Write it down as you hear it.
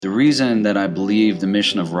The reason that I believe the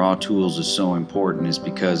mission of Raw Tools is so important is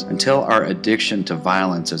because until our addiction to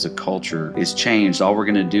violence as a culture is changed, all we're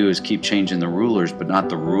going to do is keep changing the rulers, but not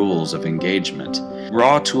the rules of engagement.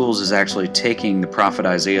 Raw Tools is actually taking the prophet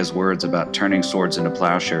Isaiah's words about turning swords into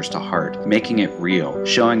plowshares to heart, making it real,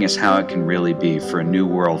 showing us how it can really be for a new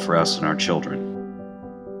world for us and our children.